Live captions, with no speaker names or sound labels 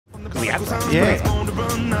We have that. Yeah.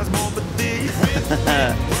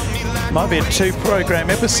 Might be a 2-program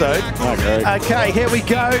episode. Okay, here we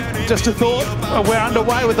go. Just a thought. We're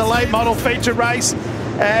underway with the late model feature race.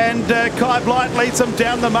 And Kai Blight leads them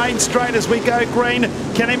down the main straight as we go green.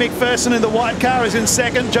 Kenny McPherson in the white car is in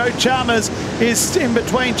second. Joe Chalmers is in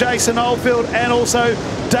between Jason Oldfield and also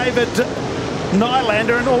David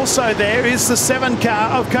Nylander, and also there is the 7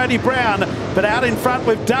 car of Cody Brown. But out in front,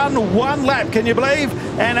 we've done 1 lap, can you believe?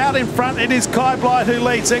 And out in front, it is Kai Blight who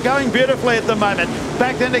leads. They're going beautifully at the moment.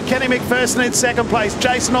 Back then to Kenny McPherson in second place,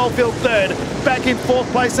 Jason Oldfield third. Back in fourth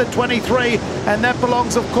place at 23, and that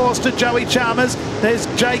belongs, of course, to Joey Chalmers. There's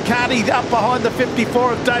Jay Carty up behind the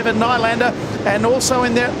 54 of David Nylander, and also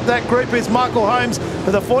in that group is Michael Holmes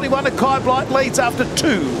with a 41 of Kai Blight leads after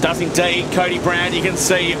 2. Does indeed. Cody Brown, you can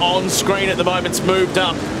see on screen at the moment, it's moved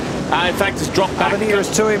up. In fact, it's dropped back.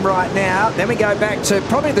 Nearest to him right now. Then we go back to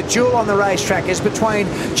probably the duel on the racetrack is between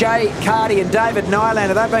Jay Carty and David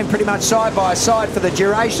Nylander. They've been pretty much side by side for the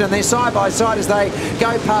duration, and they're side by side as they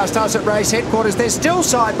go past us at race headquarters. They're still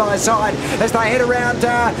side by side as they head around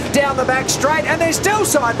down the back straight, and they're still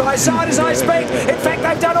side by side as I speak. In fact,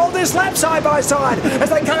 they've done all this lap side by side as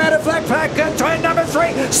they come out of flat pack turn number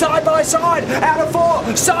 3, side by side, out of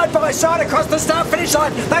 4, side by side across the start finish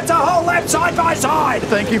line. That's a whole lap side by side.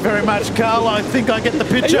 Thank you very much, Carl. I think I get the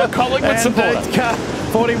picture. Are you a Collingwood supporter?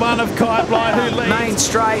 41 of Kai Blight who leads. Main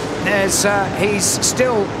straight as he's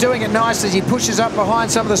still doing it nice as he pushes up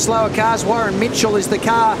behind some of the slower cars. Warren Mitchell is the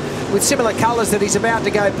car with similar colours that he's about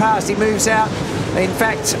to go past. He moves out, in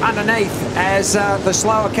fact, underneath as the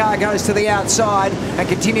slower car goes to the outside and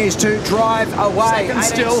continues to drive away. Second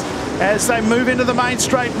still as they move into the main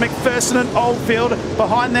straight, McPherson and Oldfield.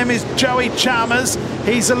 Behind them is Joey Chalmers.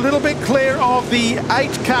 He's a little bit clear of the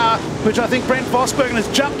 8 car, which I think Brent Vosbergen has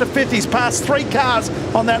jumped to 5th. He's passed 3 cars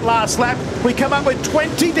on that last lap. We come up with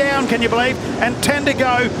 20 down, can you believe? And 10 to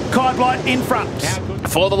go. Kai Blight in front.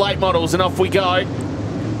 For the late models, and off we go.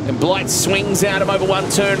 And Blight swings out of over 1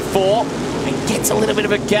 turn 4 and gets a little bit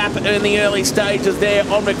of a gap in the early stages there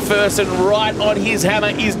on McPherson. Right on his hammer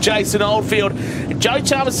is Jason Oldfield. And Joe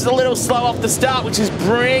Chalmers is a little slow off the start, which is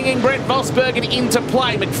bringing Brent Vosbergen into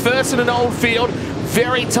play. McPherson and Oldfield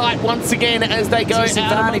very tight once again as they go out.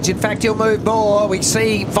 Advantage. In fact, he'll move more. We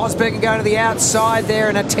see Vosbergen go to the outside there,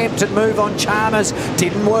 an attempt at move on Chalmers.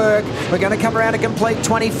 Didn't work. We're going to come around to complete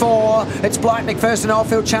 24. It's Blight, McPherson,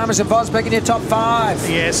 Oldfield, Chalmers and Vosbergen in your top 5.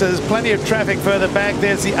 Yes, there's plenty of traffic further back.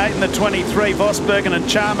 There's the 8 and the 23, Vosbergen and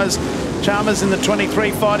Chalmers. Chalmers in the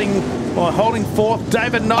 23 fighting or holding 4th.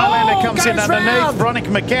 David Nylander comes in underneath. Round. Veronica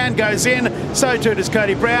McCann goes in. So too does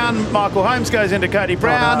Cody Brown. Michael Holmes goes into Cody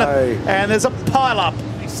Brown. And there's a pile-up.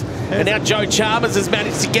 And now Joe Chalmers has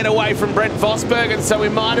managed to get away from Brent Vosbergen, so we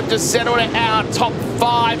might have just settled our top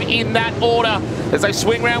 5 in that order as they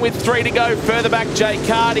swing round with 3 to go. Further back, Jay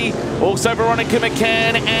Carty, also Veronica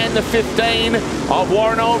McCann, and the 15 of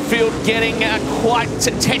Warren Oldfield getting quite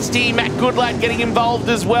testy. Matt Goodlad getting involved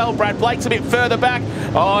as well. Brad Blake's a bit further back.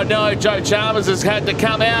 Oh no, Joe Chalmers has had to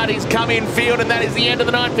come out. He's come in field, and that is the end of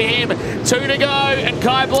the night for him. 2 to go, and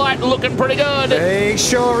Kai Blight looking pretty good. He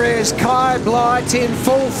sure is. Kai Blight in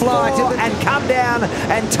full flight and come down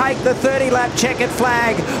and take the 30-lap checkered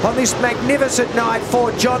flag on this magnificent night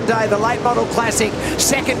for John Day, the late model classic.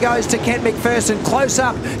 Second goes to Ken McPherson. Close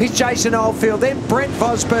up is Jason Oldfield, then Brent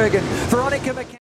Vosbergen, Veronica McCann.